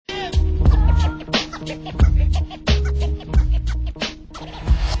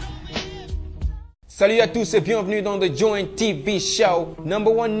Salut à tous et bienvenue dans the Joint TV show,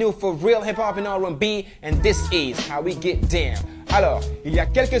 #1 new for real hip-hop and R&B, and this is how we get down. Alors, il y a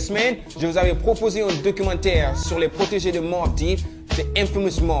quelques semaines, je vous avais proposé un documentaire sur les protégés de Y.DEE, c'est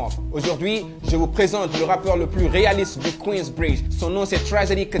Infamous Mob. Aujourd'hui, je vous présente le rappeur le plus réaliste du Queensbridge. Son nom c'est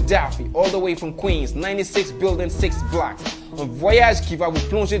Tragedy Kadafi, all the way from Queens, 96 building 6 blocks. Un voyage qui va vous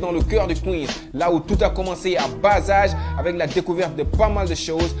plonger dans le cœur de Queens, là où tout a commencé à bas âge avec la découverte de pas mal de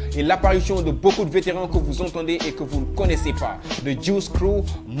choses et l'apparition de beaucoup de vétérans que vous entendez et que vous ne connaissez pas. The Juice Crew,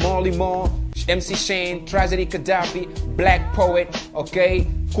 Marley Marl, MC Shane, Tragedy Kadafi, Black Poet, OK,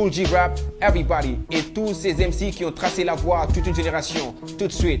 Cool G Rap, everybody et tous ces MC qui ont tracé la voie à toute une génération. Tout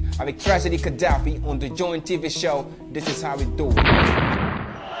de suite avec Tragedy Kadafi on the Joint TV show. This is how we do it.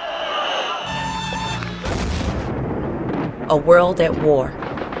 A world at war.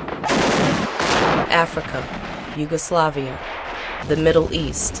 Africa, Yugoslavia, the Middle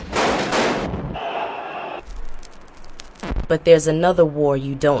East. But there's another war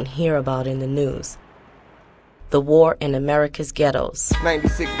you don't hear about in the news. The war in America's ghettos.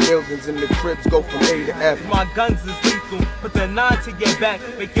 96 buildings and the cribs go from A to F. My guns is lethal, put the 9 to your back,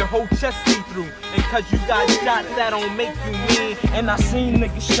 make your whole chest see through. And cause you got shot, that don't make you mean. And I seen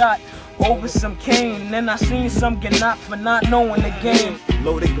niggas shot over some cane, and I seen some get knocked for not knowing the game.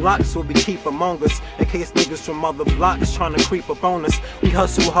 Loaded Glocks will be keep among us, in case niggas from other blocks trying to creep up on us. We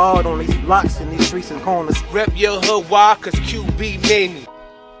hustle hard on these blocks and these streets and corners. Rep your hood, why? Cause QB made me.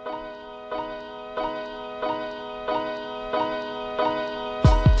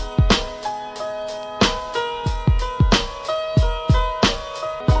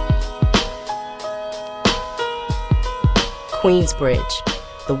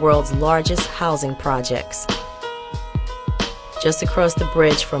 Queensbridge, the world's largest housing projects. Just across the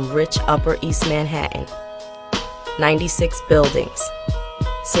bridge from rich Upper East Manhattan. 96 buildings,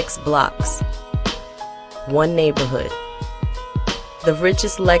 6 blocks, 1 neighborhood. The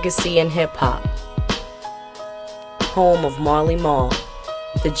richest legacy in hip-hop. Home of Marley Marl,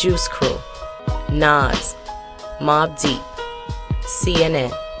 the Juice Crew, Nas, Mobb Deep,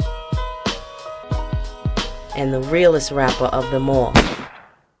 CNN, and the realest rapper of them all,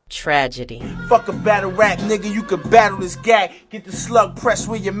 Tragedy. Fuck a battle rap, nigga, you can battle this guy. Get the slug press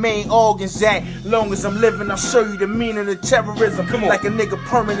where your main organs at. Long as I'm living, I'll show you the meaning of terrorism. Come on. Like a nigga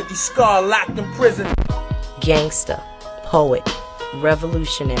permanently scarred, locked in prison. Gangster, poet,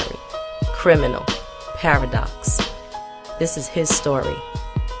 revolutionary, criminal, paradox. This is his story.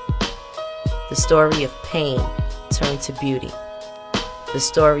 The story of pain turned to beauty. The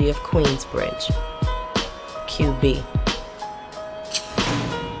story of Queensbridge. QB.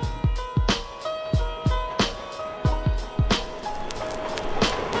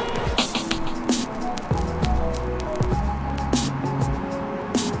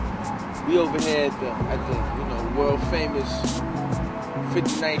 We over here at the world famous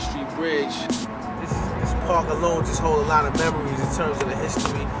 59th Street Bridge. This park alone just holds a lot of memories in terms of the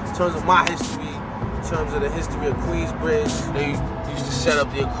history, in terms of my history, in terms of the history of Queensbridge. They used to set up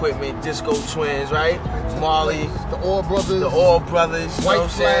the equipment, Disco Twins, right? Marley, The All Brothers. the All Brothers, you know what I'm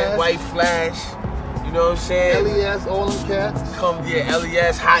saying? Flash. White Flash, you know what I'm saying? LES, all them cats. Come yeah,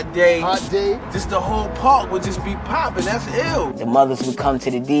 LES, Hot Day. Hot Day. Just the whole park would just be popping. That's ill. The mothers would come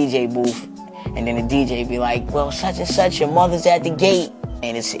to the DJ booth, and then the DJ be like, well, such and such, your mother's at the gate.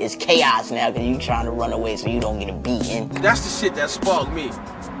 And it's chaos now because you trying to run away so you don't get a beating. That's the shit that sparked me,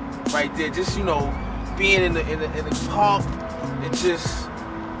 right there. Just being in the park and just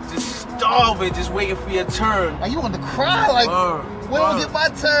starving, just waiting for your turn. Like you want to cry, like when was it my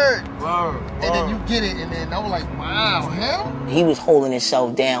turn? And then you get it, and then I was like, wow, him? He was holding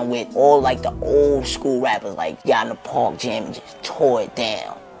himself down with all like the old school rappers, like got in the park jam and just tore it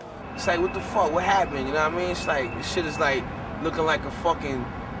down. It's like, what the fuck? What happened? You know what I mean? It's like, this shit is like looking like a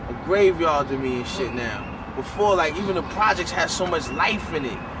graveyard to me and shit now. Before, like, even the projects had so much life in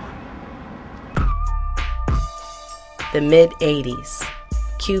it. The mid-'80s.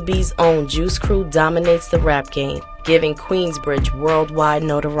 QB's own Juice Crew dominates the rap game, giving Queensbridge worldwide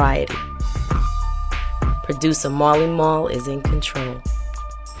notoriety. Producer Marley Marl is in control.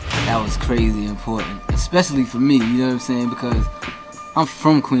 That was crazy important, especially for me, you know what I'm saying, because I'm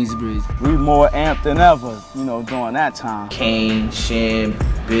from Queensbridge. We more amped than ever, during that time. Kane, Sham,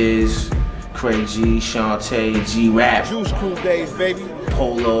 Biz, Craig G, Shantae, G-Rap. Juice Crew days, baby.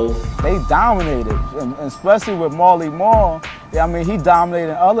 Polo. They dominated, and especially with Marley Marl. Yeah, I mean, he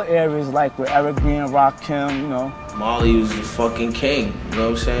dominated in other areas, like with Eric B and Rakim, Marley was the fucking king, you know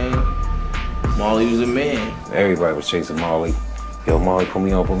what I'm saying? Marley was the man. Everybody was chasing Marley. Yo, Molly, put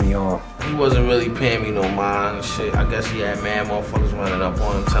me on. He wasn't really paying me no mind and shit. I guess he had mad motherfuckers running up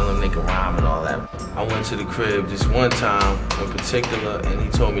on him, telling him they could rhyme and all that. I went to the crib this one time in particular, and he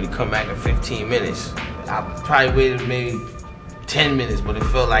told me to come back in 15 minutes. I probably waited maybe 10 minutes, but it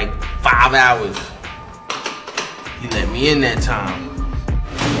felt like 5 hours. He let me in that time.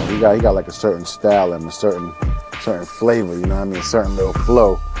 He got like a certain style and a certain flavor, you know what I mean? A certain little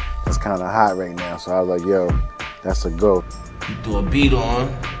flow that's kind of hot right now. So I was like, yo, that's a go. He threw a beat on,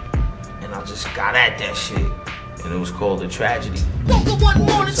 and I just got at that shit. And it was called The Tragedy. Woke up one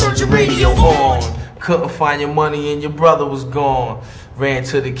morning, turned your radio on. Couldn't find your money and your brother was gone. Ran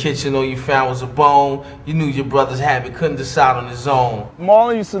to the kitchen, all you found was a bone. You knew your brother's habit, couldn't decide on his own.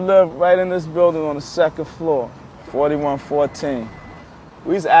 Marlon used to live right in this building on the second floor, 4114.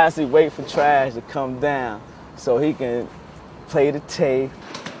 We used to actually wait for Trash to come down so he can play the tape.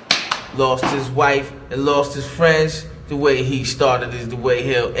 Lost his wife and lost his friends. The way he started is the way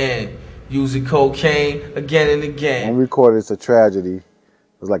he'll end. Using cocaine again and again. When we recorded It's a Tragedy, it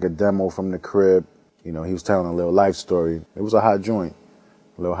was like a demo from the crib. You know, he was telling a little life story. It was a hot joint.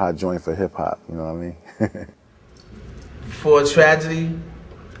 A little hot joint for hip hop, you know what I mean? Before Tragedy,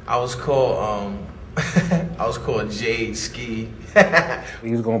 I was called J.DEE.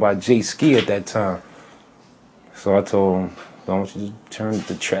 He was going by J.DEE at that time. So I told him, I want you to turn it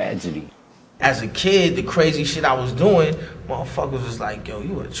to Tragedy. As a kid, the crazy shit I was doing, motherfuckers was like, yo,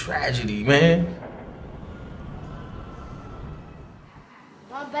 you a tragedy, man.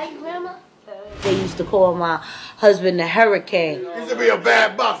 My baby grandma? They used to call my husband the Hurricane. He used to be a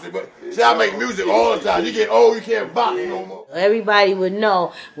bad boxer, but see, I make music all the time. You get old, you can't box no more. Everybody would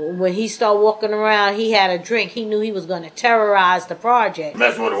know when he started walking around, he had a drink. He knew he was going to terrorize the project.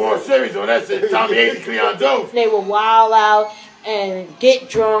 Mess with the World Series on that shit. Tommy Hayes and Cleon Jones. They would wild out and get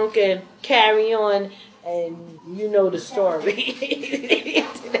drunk and carry on, and you know the story.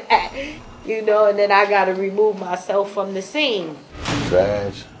 You know, and then I got to remove myself from the scene.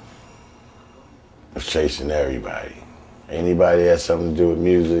 Trash was chasing everybody. Anybody that had something to do with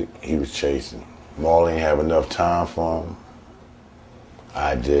music, he was chasing. Marley didn't have enough time for him.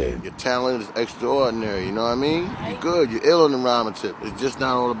 I did. Your talent is extraordinary, you know what I mean? You're good, you're ill on the rhyming tip. It's just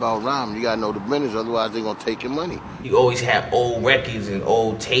not all about rhyming. You gotta know the business, otherwise they're gonna take your money. He always had old records and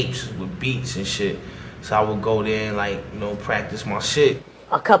old tapes with beats and shit. So I would go there and, like, you know, practice my shit.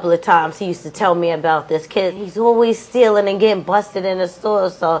 A couple of times he used to tell me about this kid. He's always stealing and getting busted in the store,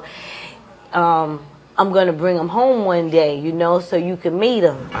 so I'm gonna bring him home one day, you know, so you can meet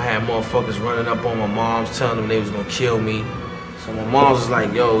him. I had motherfuckers running up on my moms, telling them they was gonna kill me. So my mom was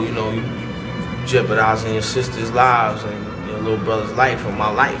like, yo, you know, you jeopardizing your sister's lives and your little brother's life and my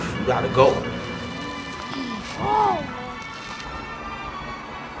life. You gotta go.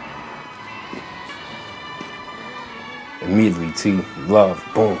 Immediately, T, love,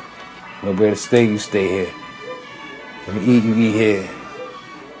 boom. Nowhere to stay, you stay here. When you eat here.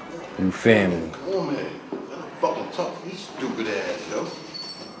 You family. Oh man, that's fucking tough. He's stupid ass, yo.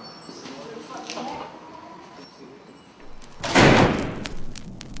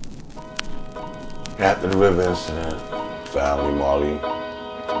 After the river incident, family, Marley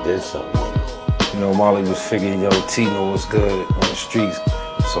did something. You know, Marley was figuring, yo, T know what's good on the streets.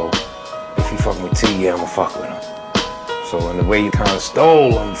 So if he fucking with T, yeah, I'ma fuck with him. So in the way you kind of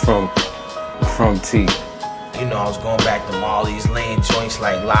stole him from T. You know, I was going back to Marley's, laying joints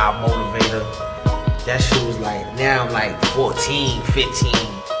like Live Motivator. That shit was like, now I'm like 14, 15.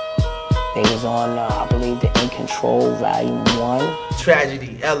 They was on, I believe, the In Control Volume 1.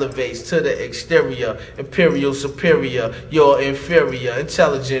 Tragedy elevates to the exterior, imperial superior, you're inferior,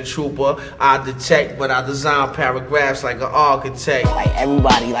 intelligent trooper. I detect, but I design paragraphs like an architect. Like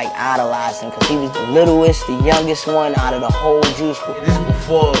everybody like idolized him because he was the littlest, the youngest one out of the whole Juice Crew. This is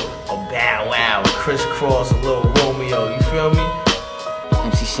before a Bow Wow, Crisscross, a Little Romeo, you feel me?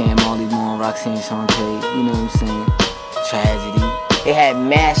 MC Shan, Marley Marl, Roxanne Shante, you know what I'm saying? Tragedy. They had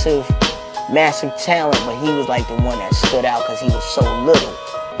massive talent, but he was like the one that stood out because he was so little,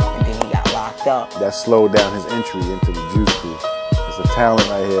 and then he got locked up. That slowed down his entry into the Juice Crew. It's a talent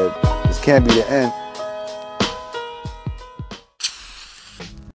right here. This can't be the end.